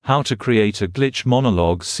How to Create a Glitch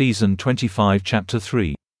Monologues Season 25 Chapter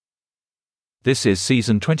 3. This is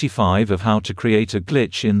Season 25 of How to Create a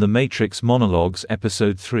Glitch in the Matrix Monologues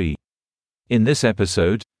Episode 3. In this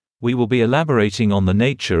episode, we will be elaborating on the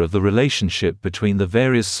nature of the relationship between the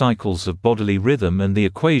various cycles of bodily rhythm and the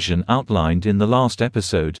equation outlined in the last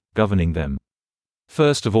episode, governing them.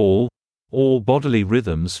 First of all bodily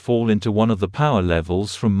rhythms fall into one of the power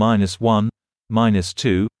levels from -1,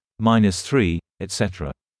 -2, -3,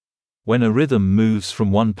 etc. When a rhythm moves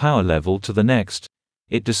from one power level to the next,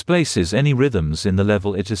 it displaces any rhythms in the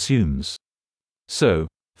level it assumes. So,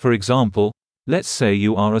 for example, let's say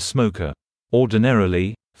you are a smoker.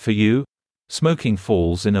 Ordinarily, for you, smoking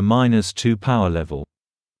falls in a -2 power level.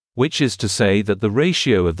 Which is to say that the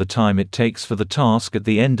ratio of the time it takes for the task at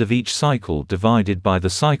the end of each cycle divided by the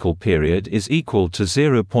cycle period is equal to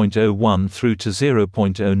 0.01 through to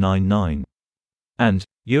 0.099. And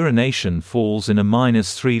urination falls in a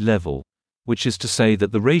 -3 level, which is to say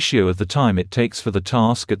that the ratio of the time it takes for the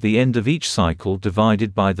task at the end of each cycle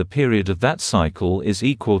divided by the period of that cycle is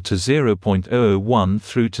equal to 0.001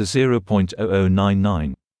 through to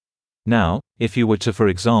 0.0099. Now, if you were to, for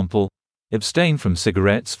example, abstain from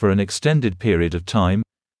cigarettes for an extended period of time,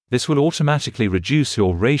 this will automatically reduce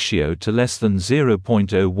your ratio to less than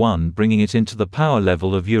 0.01, bringing it into the power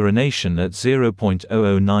level of urination at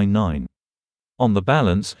 0.0099. On the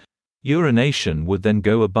balance, urination would then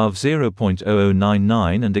go above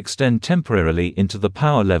 0.0099 and extend temporarily into the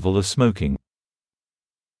power level of smoking.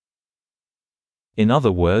 In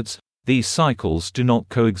other words, these cycles do not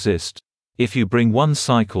coexist. If you bring one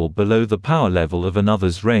cycle below the power level of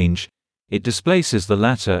another's range, it displaces the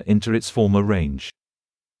latter into its former range.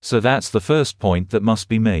 So that's the first point that must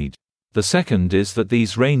be made. The second is that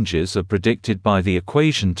these ranges are predicted by the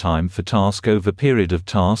equation time for task over period of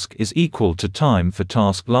task is equal to time for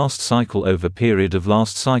task last cycle over period of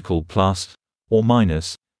last cycle plus, or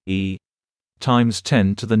minus, e, times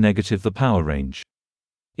 10 to the negative the power range.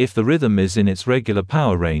 If the rhythm is in its regular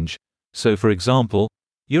power range, so for example,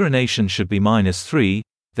 urination should be -3,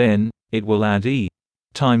 then, it will add e,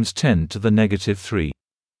 times 10 to the negative 3.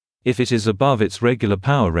 If it is above its regular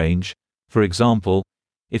power range, for example,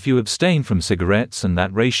 if you abstain from cigarettes and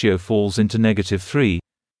that ratio falls into -3,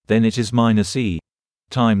 then it is -e,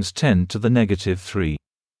 times 10 to the negative 3.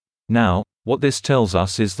 Now, what this tells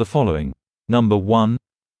us is the following. Number 1.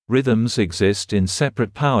 Rhythms exist in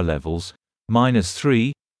separate power levels,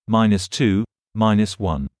 -3, -2,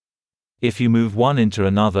 -1. If you move one into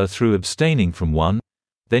another through abstaining from one,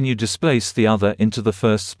 then you displace the other into the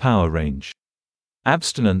first's power range.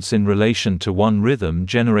 Abstinence in relation to one rhythm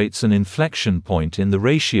generates an inflection point in the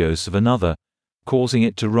ratios of another, causing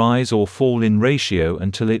it to rise or fall in ratio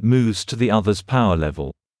until it moves to the other's power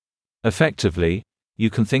level. Effectively,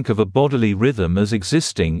 you can think of a bodily rhythm as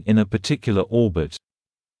existing in a particular orbit.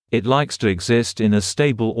 It likes to exist in a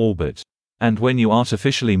stable orbit, and when you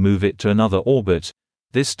artificially move it to another orbit,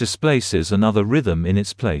 this displaces another rhythm in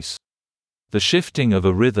its place. The shifting of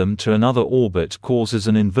a rhythm to another orbit causes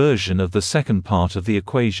an inversion of the second part of the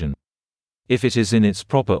equation. If it is in its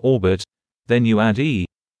proper orbit, then you add e,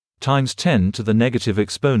 times 10 to the negative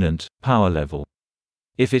exponent, power level.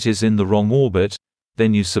 If it is in the wrong orbit,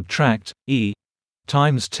 then you subtract e,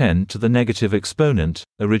 times 10 to the negative exponent,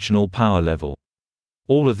 original power level.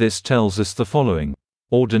 All of this tells us the following.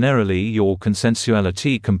 Ordinarily, your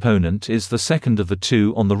consensuality component is the second of the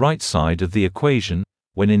two on the right side of the equation,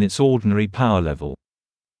 when in its ordinary power level.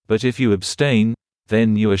 But if you abstain,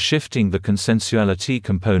 then you are shifting the consensuality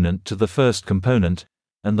component to the first component,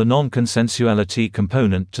 and the non-consensuality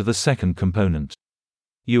component to the second component.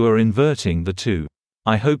 You are inverting the two.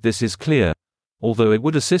 I hope this is clear, although it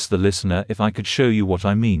would assist the listener if I could show you what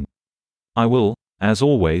I mean. I will, as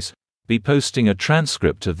always, be posting a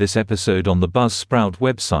transcript of this episode on the Buzzsprout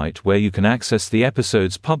website where you can access the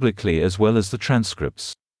episodes publicly as well as the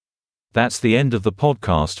transcripts. That's the end of the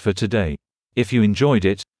podcast for today. If you enjoyed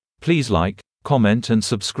it, please like, comment and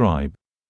subscribe.